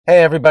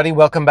Hey everybody,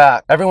 welcome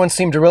back. Everyone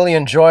seemed to really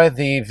enjoy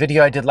the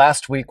video I did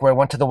last week where I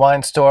went to the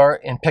wine store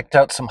and picked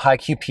out some high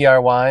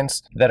QPR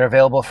wines that are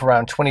available for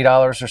around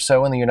 $20 or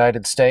so in the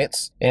United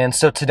States. And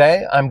so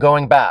today I'm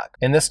going back.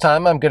 And this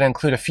time I'm going to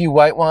include a few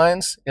white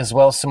wines as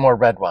well as some more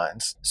red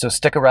wines. So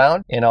stick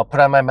around and I'll put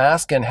on my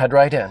mask and head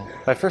right in.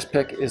 My first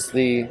pick is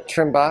the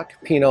Trimbach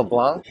Pinot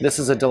Blanc. This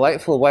is a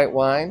delightful white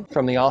wine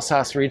from the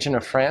Alsace region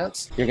of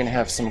France. You're going to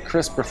have some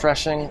crisp,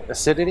 refreshing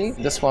acidity.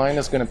 This wine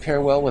is going to pair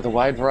well with a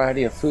wide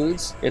variety of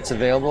foods. It's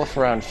available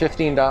for around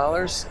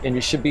 $15 and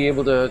you should be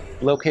able to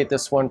locate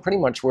this one pretty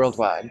much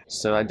worldwide.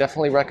 So I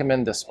definitely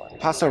recommend this one.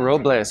 Paso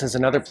Robles is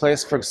another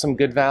place for some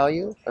good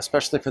value,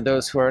 especially for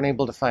those who are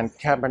unable to find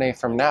Cabernet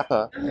from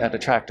Napa at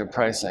attractive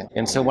pricing.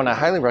 And so one I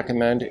highly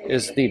recommend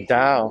is the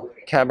Dow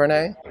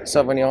Cabernet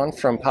Sauvignon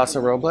from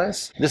Paso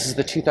Robles. This is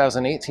the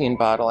 2018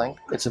 bottling.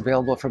 It's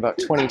available for about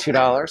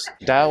 $22.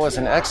 Dow is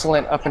an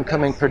excellent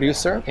up-and-coming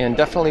producer and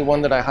definitely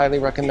one that I highly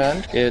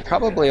recommend. It's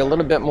probably a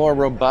little bit more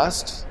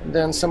robust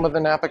than some of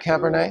the Napa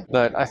Cabernet,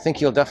 but I think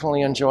you'll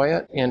definitely enjoy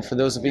it. And for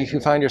those of you who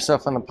find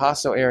yourself in the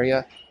Paso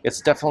area,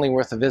 it's definitely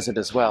worth a visit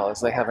as well, as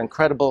they have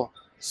incredible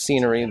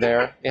scenery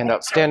there and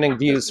outstanding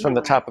views from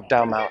the top of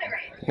Dow Mountain.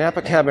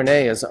 Napa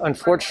Cabernet is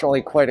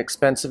unfortunately quite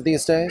expensive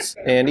these days,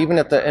 and even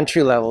at the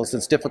entry levels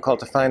it's difficult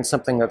to find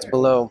something that's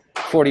below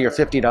 $40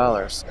 or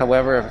 $50.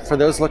 However, for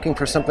those looking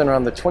for something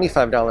around the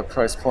 $25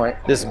 price point,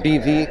 this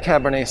BV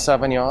Cabernet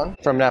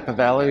Sauvignon from Napa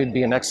Valley would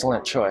be an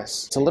excellent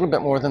choice. It's a little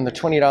bit more than the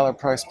 $20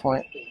 price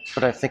point,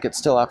 but I think it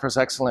still offers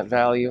excellent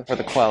value for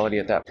the quality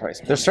at that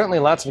price. There's certainly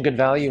lots of good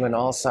value in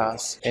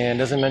Alsace,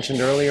 and as I mentioned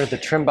earlier, the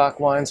Trimbach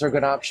wines are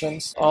good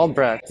options.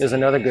 Albrecht is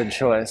another good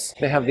choice.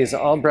 They have these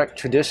Albrecht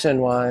Tradition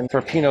wines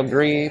for Pinot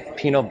Gris,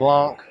 Pinot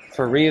Blanc,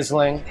 for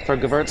Riesling, for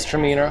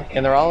Gewürztraminer,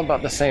 and they're all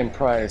about the same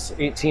price,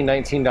 $18,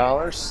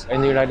 $19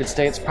 in the United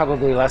States,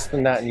 probably less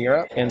than that in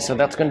Europe. And so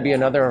that's going to be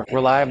another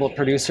reliable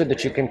producer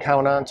that you can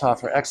count on to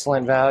offer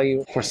excellent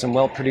value for some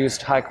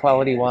well-produced,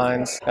 high-quality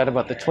wines at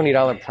about the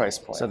 $20 price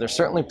point. So there's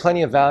certainly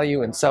plenty of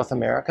value in South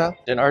America.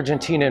 In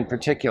Argentina in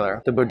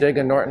particular, the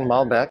Bodega Norton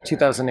Malbec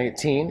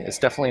 2018 is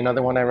definitely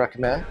another one I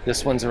recommend.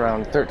 This one's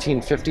around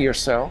 $13.50 or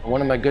so.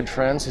 One of my good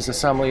friends who's a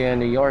sommelier in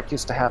New York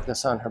used to have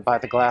this on her by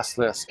the glass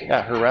list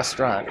at her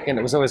restaurant, and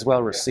it was always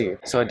well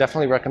received. So I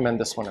definitely recommend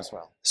this one as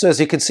well. So as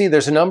you can see,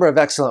 there's a number of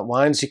excellent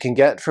wines you can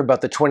get for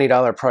about the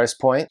 $20 price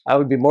point. I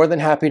would be more than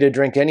happy to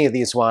drink any of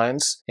these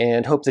wines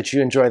and hope that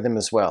you enjoy them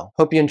as well.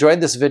 Hope you enjoyed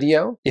this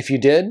video. If you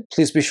did,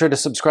 please be sure to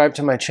subscribe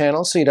to my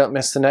channel so you don't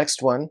miss the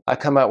next one. I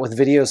come out with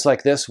videos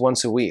like this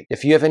once a week.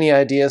 If you have any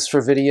ideas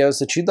for videos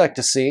that you'd like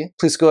to see,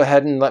 please go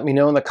ahead and let me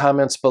know in the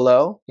comments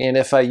below. And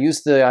if I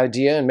use the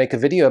idea and make a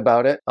video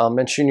about it, I'll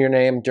mention your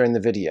name during the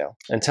video.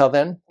 Until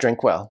then, drink well.